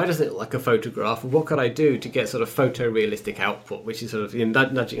 why does it look like a photograph? And what could I do to get sort of photorealistic output, which is sort of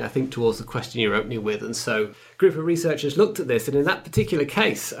nudging, I think, towards the question you're opening with. And so a group of researchers looked at this, and in that particular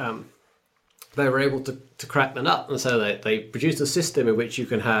case, they were able to crack the nut. And so they produced a system in which you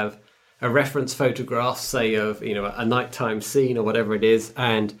can have a reference photograph, say, of a nighttime scene or whatever it is,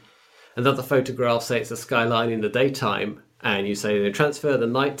 and another photograph, say it's a skyline in the daytime, and you say transfer the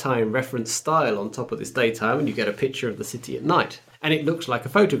nighttime reference style on top of this daytime, and you get a picture of the city at night. And it looks like a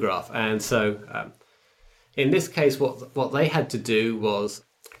photograph. And so in this case, what they had to do was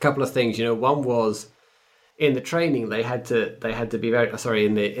a couple of things. One was in the training, they had to be very,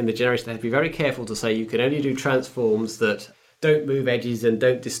 in the generation, they had to be very careful to say you can only do transforms that don't move edges and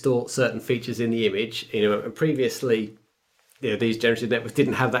don't distort certain features in the image. And previously, these generative networks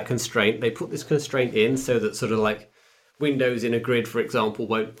didn't have that constraint. They put this constraint in so that sort of like windows in a grid, for example,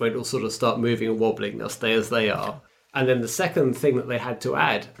 won't all sort of start moving and wobbling. They'll stay as they are. And then the second thing that they had to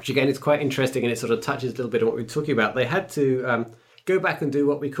add, which again is quite interesting and it sort of touches a little bit on what we were talking about, they had to go back and do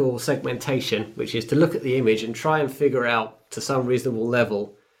what we call segmentation, which is to look at the image and try and figure out to some reasonable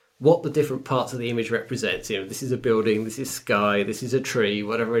level what the different parts of the image represents. This is a building, this is sky, this is a tree,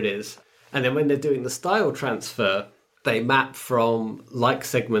 whatever it is. And then when they're doing the style transfer, they map from like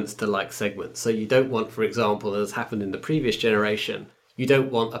segments to like segments. So you don't want, for example, as happened in the previous generation, you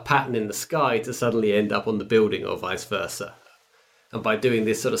don't want a pattern in the sky to suddenly end up on the building or vice versa. And by doing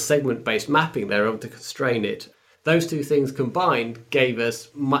this sort of segment-based mapping, they're able to constrain it. Those two things combined gave us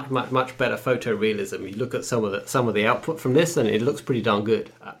much, much, much better photorealism. You look at some of the output from this, and it looks pretty darn good.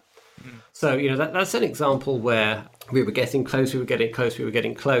 So that's an example where we were getting close, we were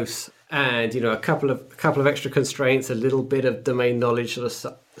getting close, and a couple of extra constraints, a little bit of domain knowledge sort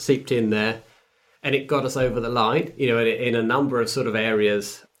of seeped in there. And it got us over the line. In a number of sort of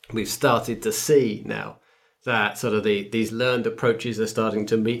areas, we've started to see now that sort of these learned approaches are starting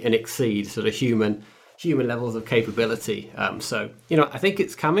to meet and exceed sort of human levels of capability. So I think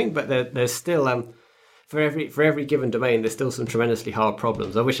it's coming, but there's still for every given domain, there's still some tremendously hard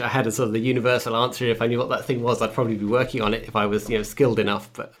problems. I wish I had a sort of the universal answer. If I knew what that thing was, I'd probably be working on it if I was skilled enough.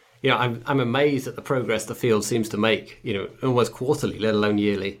 But I'm amazed at the progress the field seems to make. Almost quarterly, let alone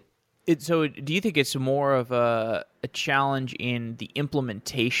yearly. So do you think it's more of a challenge in the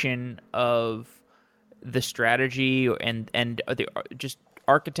implementation of the strategy and just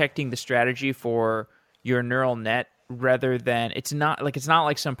architecting the strategy for your neural net rather than it's not like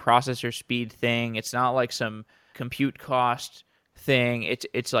some processor speed thing, it's not like some compute cost thing,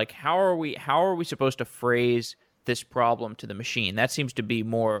 it's like how are we supposed to phrase this problem to the machine? That seems to be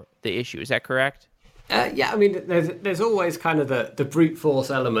more the issue. Is that correct? Yeah, I mean, there's always kind of the brute force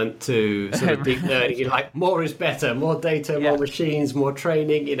element to sort of deep learning. Like more is better, more data, more machines, more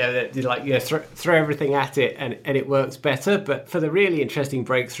training. Throw everything at it and it works better. But for the really interesting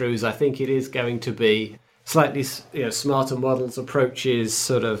breakthroughs, I think it is going to be slightly smarter models, approaches,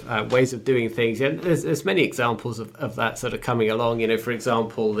 sort of ways of doing things. And there's many examples of that sort of coming along. For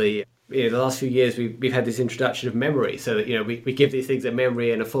example, the last few years we've had this introduction of memory, so that we give these things a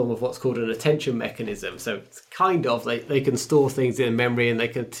memory in a form of what's called an attention mechanism. So it's kind of they can store things in memory and they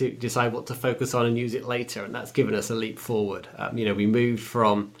can decide what to focus on and use it later, and that's given us a leap forward. We moved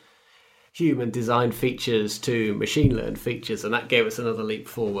from human designed features to machine learned features, and that gave us another leap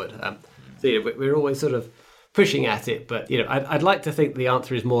forward. We're always sort of pushing at it, but I'd like to think the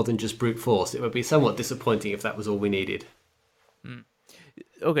answer is more than just brute force. It would be somewhat disappointing if that was all we needed.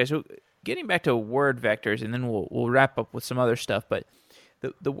 Okay, so getting back to word vectors, and then we'll wrap up with some other stuff. But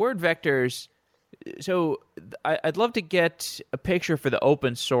the word vectors, so I'd love to get a picture for the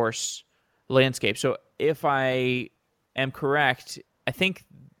open source landscape. So if I am correct, I think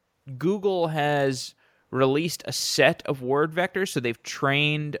Google has released a set of word vectors. So they've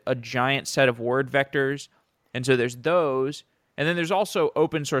trained a giant set of word vectors, and so there's those. And then there's also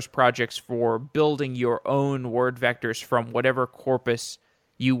open source projects for building your own word vectors from whatever corpus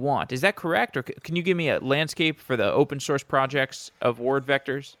you want. Is that correct? Or can you give me a landscape for the open source projects of word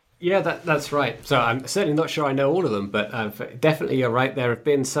vectors? Yeah, that's right. So I'm certainly not sure I know all of them, but definitely you're right. There have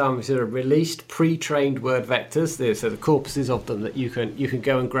been some sort of released pre-trained word vectors. There's the corpuses of them that you can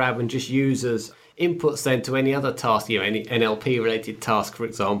go and grab and just use as inputs then to any other task, any NLP related task, for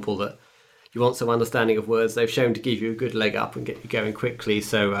example, that you want some understanding of words. They've shown to give you a good leg up and get you going quickly.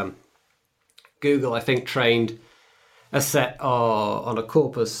 So Google, I think, trained a set on a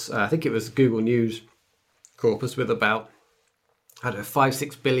corpus. I think it was Google News corpus with about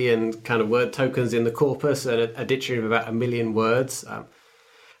 5-6 billion kind of word tokens in the corpus and a dictionary of about 1 million words.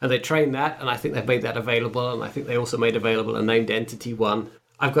 And they trained that, and I think they've made that available. And I think they also made available a named entity one.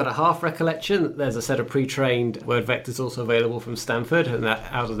 I've got a half recollection that there's a set of pre-trained word vectors also available from Stanford and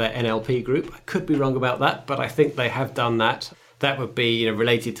that out of their NLP group. I could be wrong about that, but I think they have done that. That would be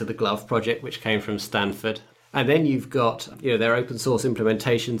related to the Glove project, which came from Stanford. And then you've got their open source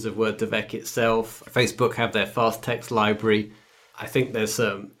implementations of Word2Vec itself. Facebook have their fast text library. I think there's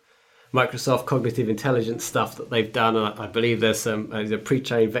some Microsoft cognitive intelligence stuff that they've done, and I believe there's some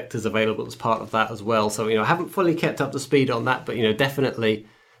pre-trained vectors available as part of that as well. So I haven't fully kept up to speed on that, but definitely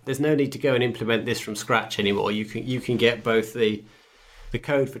there's no need to go and implement this from scratch anymore. You can get both the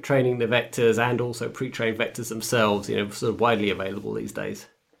code for training the vectors and also pre-trained vectors themselves, sort of widely available these days.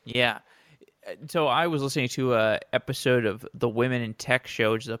 Yeah. So I was listening to an episode of the Women in Tech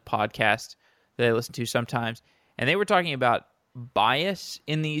Show, which is a podcast that I listen to sometimes, and they were talking about bias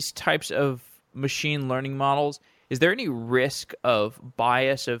in these types of machine learning models. Is there any risk of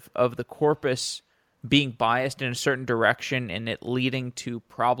bias of the corpus being biased in a certain direction and it leading to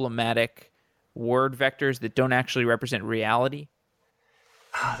problematic word vectors that don't actually represent reality?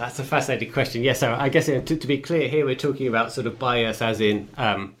 That's a fascinating question. Yes, so I guess to be clear here, we're talking about sort of bias as in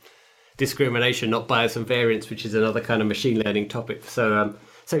discrimination, not bias and variance, which is another kind of machine learning topic. So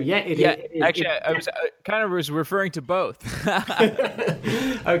I was referring to both.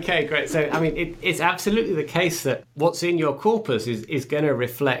 Okay, great. So, it's absolutely the case that what's in your corpus is going to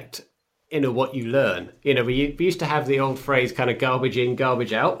reflect, what you learn. We used to have the old phrase kind of garbage in,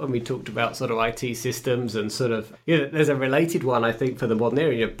 garbage out, when we talked about sort of IT systems and sort of, there's a related one, I think, for the modern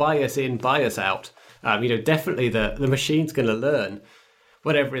era, bias in, bias out. Definitely the machine's going to learn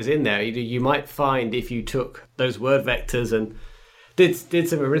whatever is in there. You might find if you took those word vectors and did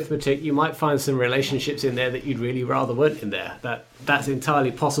some arithmetic, you might find some relationships in there that you'd really rather weren't in there. That's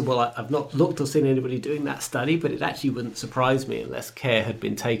entirely possible. I've not looked or seen anybody doing that study, but it actually wouldn't surprise me unless care had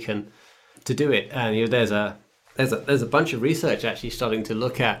been taken to do it. And there's a bunch of research actually starting to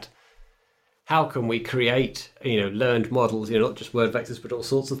look at how can we create learned models, not just word vectors, but all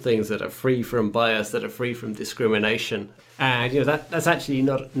sorts of things that are free from bias, that are free from discrimination. And that's actually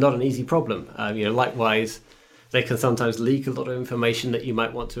not an easy problem. Likewise, they can sometimes leak a lot of information that you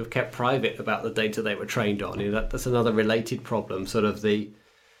might want to have kept private about the data they were trained on. That's another related problem. Sort of the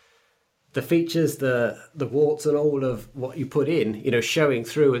features, the warts and all of what you put in, showing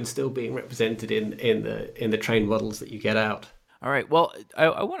through and still being represented in the trained models that you get out. All right. Well,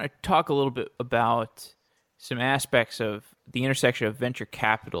 I want to talk a little bit about some aspects of the intersection of venture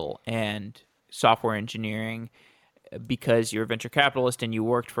capital and software engineering, because you're a venture capitalist and you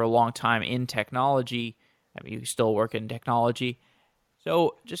worked for a long time in technology. You still work in technology.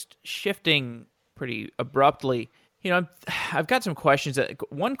 So just shifting pretty abruptly, I've got some questions.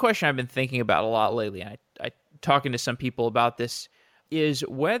 One question I've been thinking about a lot lately, and I talking to some people about this, is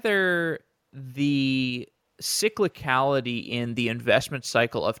whether the cyclicality in the investment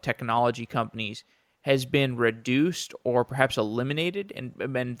cycle of technology companies has been reduced or perhaps eliminated.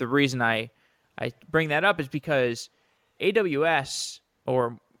 And the reason I bring that up is because AWS,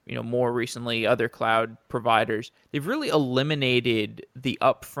 or more recently other cloud providers, they've really eliminated the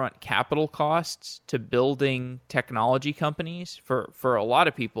upfront capital costs to building technology companies for a lot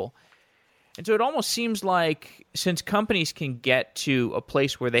of people. And so it almost seems like, since companies can get to a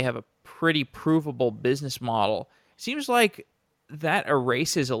place where they have a pretty provable business model, it seems like that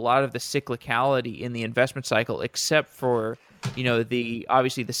erases a lot of the cyclicality in the investment cycle, except for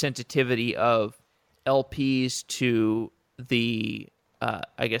obviously the sensitivity of LPs to the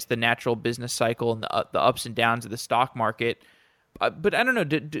the natural business cycle and the ups and downs of the stock market. But I don't know,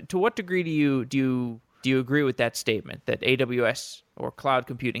 to what degree do you agree with that statement, that AWS or cloud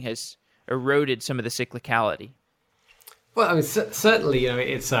computing has eroded some of the cyclicality? Well, certainly,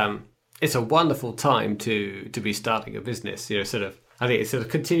 it's a wonderful time to be starting a business. I think it sort of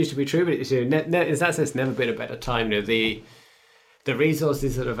continues to be true, but it's in that sense never been a better time. The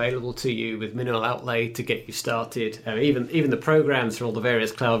resources that are available to you with minimal outlay to get you started. Even the programs from all the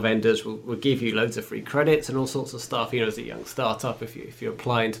various cloud vendors will give you loads of free credits and all sorts of stuff. As a young startup, if you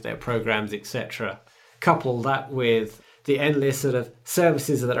apply into their programs, etc. Couple that with the endless sort of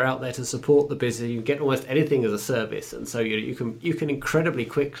services that are out there to support the business. You can get almost anything as a service, and so you can incredibly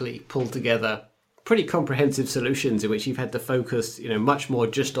quickly pull together pretty comprehensive solutions in which you've had to focus much more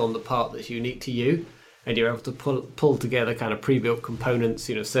just on the part that's unique to you. And you're able to pull together kind of pre-built components,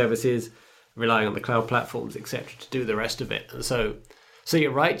 services, relying on the cloud platforms, etc., to do the rest of it. And so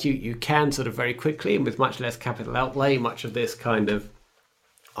you're right, you can sort of very quickly and with much less capital outlay, much of this kind of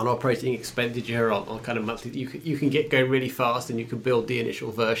on operating expenditure, on kind of monthly, you can get going really fast and you can build the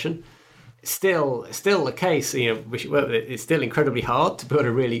initial version. Still the case, it's still incredibly hard to build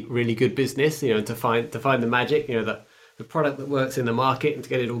a really, really good business, and to find the magic, the the product that works in the market and to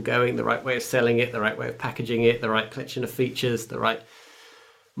get it all going, the right way of selling it, the right way of packaging it, the right collection of features, the right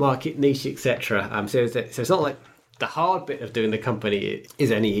market niche, etc. So it's not like the hard bit of doing the company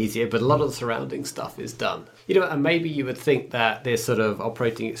is any easier, but a lot of the surrounding stuff is done. And maybe you would think that this sort of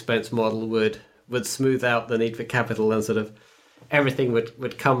operating expense model would smooth out the need for capital, and sort of everything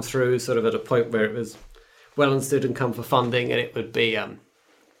would come through sort of at a point where it was well understood and come for funding, and it would be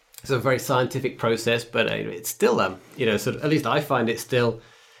sort of very scientific process. But it's still sort of, at least I find it's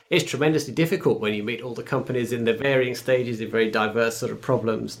tremendously difficult when you meet all the companies in the varying stages of very diverse sort of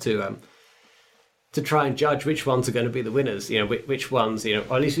problems to try and judge which ones are going to be the winners, which ones, or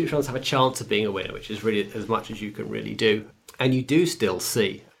at least which ones have a chance of being a winner, which is really as much as you can really do. And you do still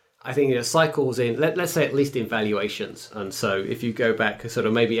see, I think, cycles in, let's say at least in valuations. And so if you go back sort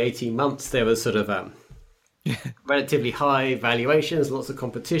of maybe 18 months, there was sort of relatively high valuations, lots of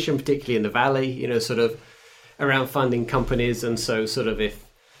competition, particularly in the Valley, sort of around funding companies. And so sort of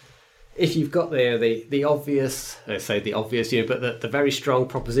if you've got there the obvious, let's say the obvious, but the very strong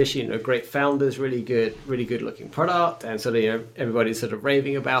proposition, great founders, really good looking product, and sort of everybody's sort of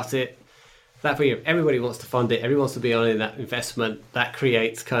raving about it. That everybody wants to fund it, everyone wants to be on in that investment. That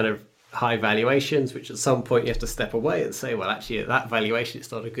creates kind of high valuations, which at some point you have to step away and say, well, actually at that valuation,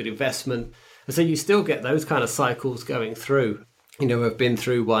 it's not a good investment. And so you still get those kind of cycles going through. We've been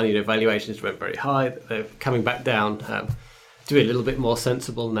through one. Valuations went very high, they're coming back down to be a little bit more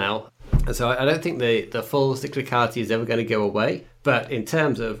sensible now. And so I don't think the full cyclicality is ever going to go away. But in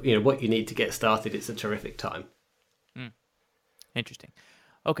terms of what you need to get started, it's a terrific time. Interesting.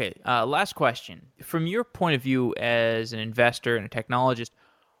 Okay, last question. From your point of view as an investor and a technologist,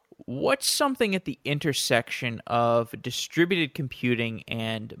 what's something at the intersection of distributed computing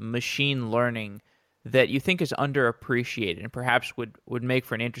and machine learning that you think is underappreciated and perhaps would make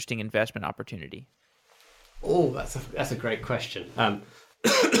for an interesting investment opportunity? Oh, that's a great question.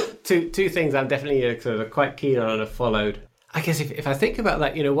 Two things I'm definitely sort of quite keen on and have followed. I guess if I think about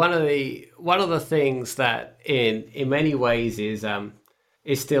that, one of the things that in many ways is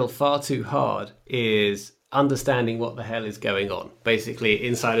still far too hard is understanding what the hell is going on, basically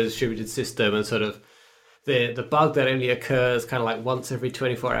inside a distributed system, and sort of the bug that only occurs kind of like once every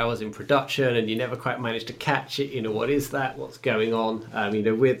 24 hours in production, and you never quite manage to catch it. What is that? What's going on?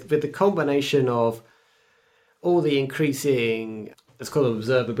 With the combination of all the increasing, let's call them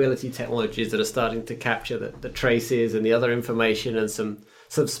observability technologies that are starting to capture the traces and the other information, and some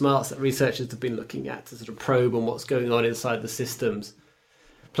smarts that researchers have been looking at to sort of probe on what's going on inside the systems,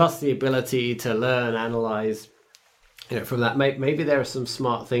 plus the ability to learn, analyze, from that. Maybe there are some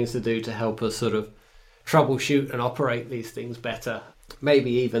smart things to do to help us sort of troubleshoot and operate these things better.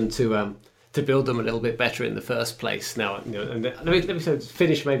 Maybe even to build them a little bit better in the first place. Now, and let me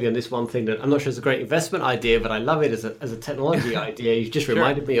finish maybe on this one thing that I'm not sure is a great investment idea, but I love it as a technology idea. You've just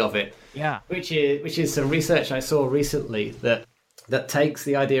reminded me of it. Yeah. Which is some research I saw recently that takes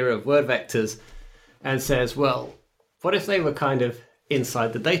the idea of word vectors and says, well, what if they were kind of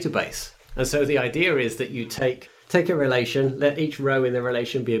inside the database? And so the idea is that you take a relation, let each row in the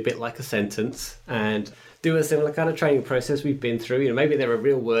relation be a bit like a sentence, and do a similar kind of training process we've been through. Maybe there are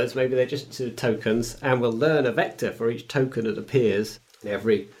real words, maybe they're just sort of tokens, and we'll learn a vector for each token that appears in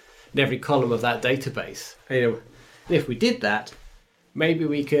every column of that database. If we did that, maybe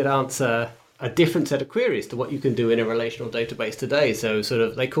we could answer a different set of queries to what you can do in a relational database today. So sort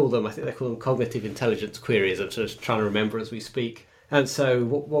of, I think they call them cognitive intelligence queries. I'm sort of trying to remember as we speak. And so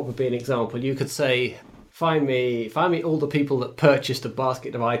what would be an example? You could say, find me all the people that purchased a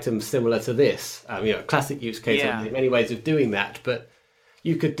basket of items similar to this. A classic use case. Yeah. Many ways of doing that, but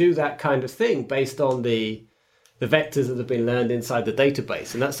you could do that kind of thing based on the vectors that have been learned inside the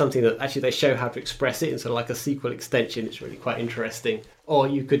database. And that's something that actually they show how to express it in sort of like a SQL extension. It's really quite interesting. Or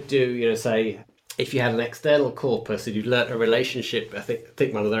you could do, say, if you had an external corpus and you'd learnt a relationship, I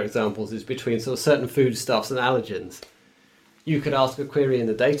think one of their examples is between sort of certain foodstuffs and allergens. You could ask a query in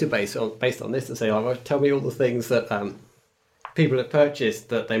the database based on this and say, well, tell me all the things that people have purchased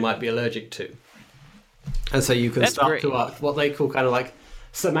that they might be allergic to. And so you can start to ask what they call kind of like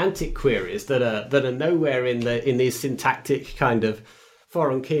semantic queries that are nowhere in these syntactic kind of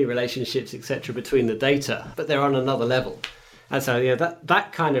foreign key relationships, etc., between the data, but they're on another level. And so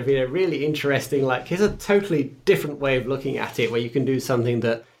that kind of really interesting, like, here's a totally different way of looking at it, where you can do something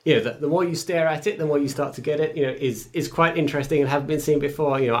that the more you stare at it, the more you start to get it, is quite interesting and haven't been seen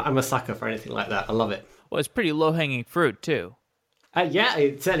before. I'm a sucker for anything like that. I love it. Well, it's pretty low-hanging fruit, too.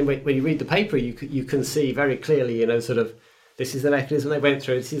 Certainly when you read the paper, you can see very clearly, sort of, this is the mechanism they went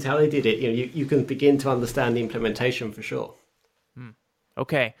through, this is how they did it. You can begin to understand the implementation for sure.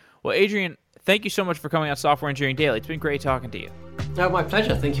 Okay. Well, Adrian, thank you so much for coming on Software Engineering Daily. It's been great talking to you. Oh, my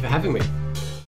pleasure. Thank you for having me.